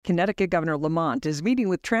Connecticut Governor Lamont is meeting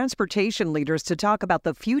with transportation leaders to talk about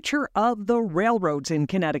the future of the railroads in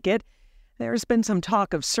Connecticut. There's been some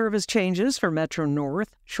talk of service changes for Metro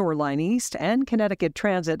North, Shoreline East, and Connecticut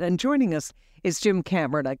Transit. And joining us is Jim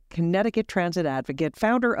Cameron, a Connecticut Transit advocate,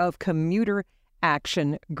 founder of Commuter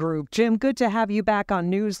Action Group. Jim, good to have you back on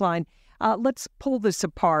Newsline. Let's pull this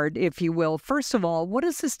apart, if you will. First of all, what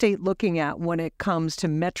is the state looking at when it comes to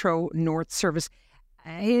Metro North service,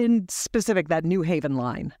 in specific that New Haven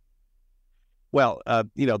line? Well,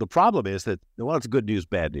 the problem is that, it's good news,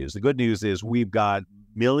 bad news. The good news is we've got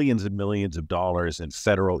millions and millions of dollars in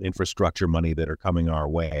federal infrastructure money that are coming our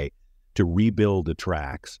way to rebuild the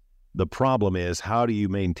tracks. The problem is, how do you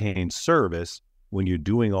maintain service when you're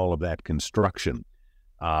doing all of that construction?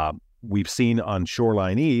 We've seen on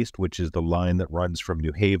Shoreline East, which is the line that runs from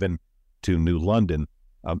New Haven to New London,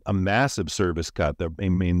 a massive service cut.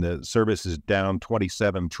 The service is down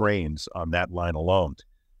 27 trains on that line alone.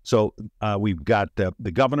 So we've got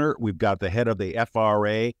the governor, we've got the head of the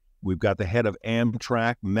FRA, we've got the head of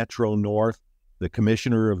Amtrak, Metro North, the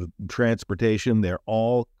commissioner of transportation. They're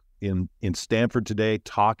all in Stamford today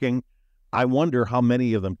talking. I wonder how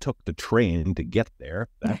many of them took the train to get there.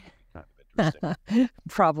 That's kind of interesting.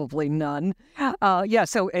 Probably none.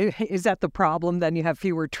 So is that the problem? Then you have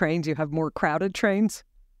fewer trains, you have more crowded trains?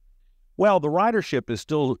 Well, the ridership is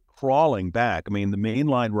still crawling back. I mean, the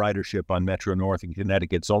mainline ridership on Metro North in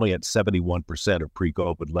Connecticut's only at 71% of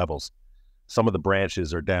pre-COVID levels. Some of the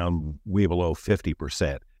branches are down way below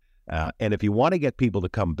 50%. And if you want to get people to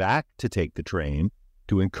come back to take the train,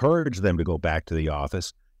 to encourage them to go back to the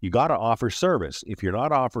office, you got to offer service. If you're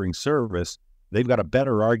not offering service, they've got a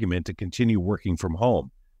better argument to continue working from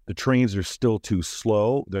home. The trains are still too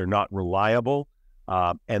slow. They're not reliable.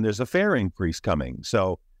 And there's a fare increase coming.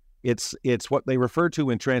 So it's what they refer to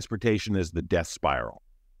in transportation as the death spiral.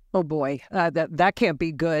 Oh, boy, that can't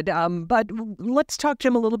be good. But let's talk,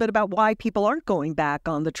 Jim, a little bit about why people aren't going back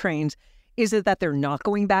on the trains. Is it that they're not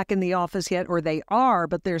going back in the office yet, or they are,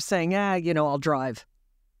 but they're saying, I'll drive?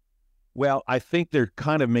 Well, I think they're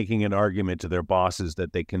kind of making an argument to their bosses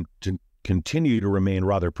that they can continue to remain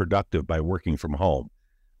rather productive by working from home.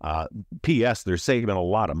 P.S., they're saving a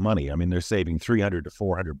lot of money. I mean, they're saving $300 to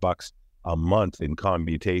 $400 a month in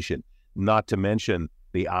commutation, not to mention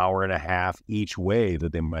the hour and a half each way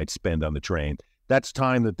that they might spend on the train. That's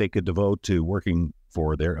time that they could devote to working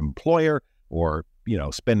for their employer or,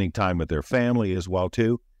 spending time with their family as well,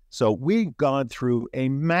 too. So we've gone through a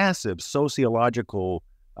massive sociological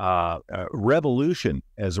revolution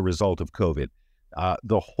as a result of COVID.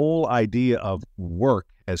 The whole idea of work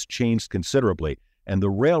has changed considerably, and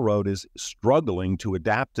the railroad is struggling to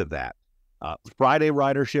adapt to that. Friday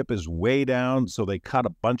ridership is way down, so they cut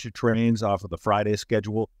a bunch of trains off of the Friday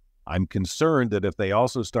schedule. I'm concerned that if they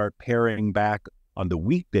also start paring back on the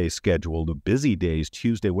weekday schedule, the busy days,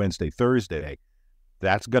 Tuesday, Wednesday, Thursday,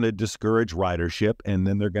 that's going to discourage ridership, and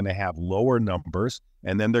then they're going to have lower numbers,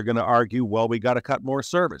 and then they're going to argue, well, we got to cut more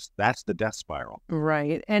service. That's the death spiral.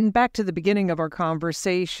 Right. And back to the beginning of our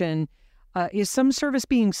conversation, is some service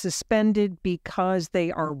being suspended because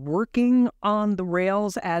they are working on the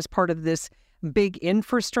rails as part of this big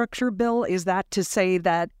infrastructure bill? Is that to say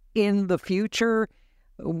that in the future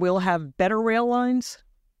we'll have better rail lines?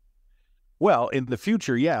 Well, in the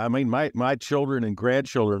future, yeah. I mean, my children and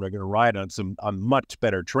grandchildren are going to ride on much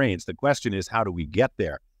better trains. The question is, how do we get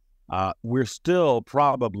there? We're still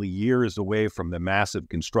probably years away from the massive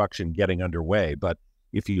construction getting underway. But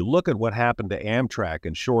if you look at what happened to Amtrak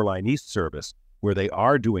and Shoreline East service, where they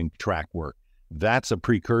are doing track work, that's a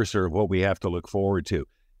precursor of what we have to look forward to.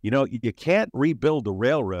 You can't rebuild the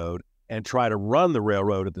railroad and try to run the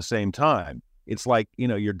railroad at the same time. It's like,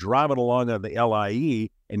 you're driving along on the LIE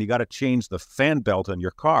and you got to change the fan belt on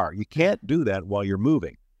your car. You can't do that while you're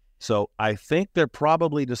moving. So I think they're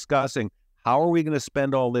probably discussing, how are we going to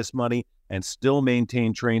spend all this money and still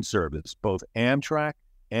maintain train service, both Amtrak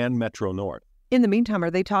and Metro North? In the meantime,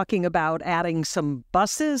 are they talking about adding some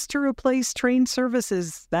buses to replace train service?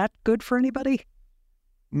 Is that good for anybody?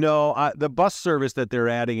 No, the bus service that they're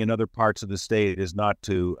adding in other parts of the state is not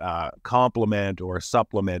to complement or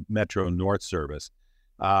supplement Metro North service.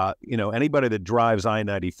 Anybody that drives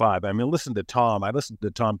I-95, I mean, listen to Tom. I listen to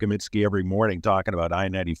Tom Kaminsky every morning talking about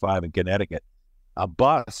I-95 in Connecticut. A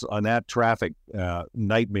bus on that traffic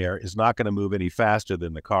nightmare is not going to move any faster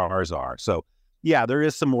than the cars are. So, yeah, there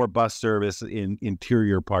is some more bus service in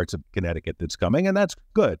interior parts of Connecticut that's coming, and that's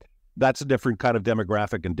good. That's a different kind of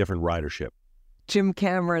demographic and different ridership. Jim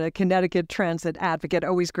Cameron, a Connecticut Transit advocate.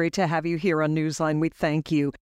 Always great to have you here on Newsline. We thank you.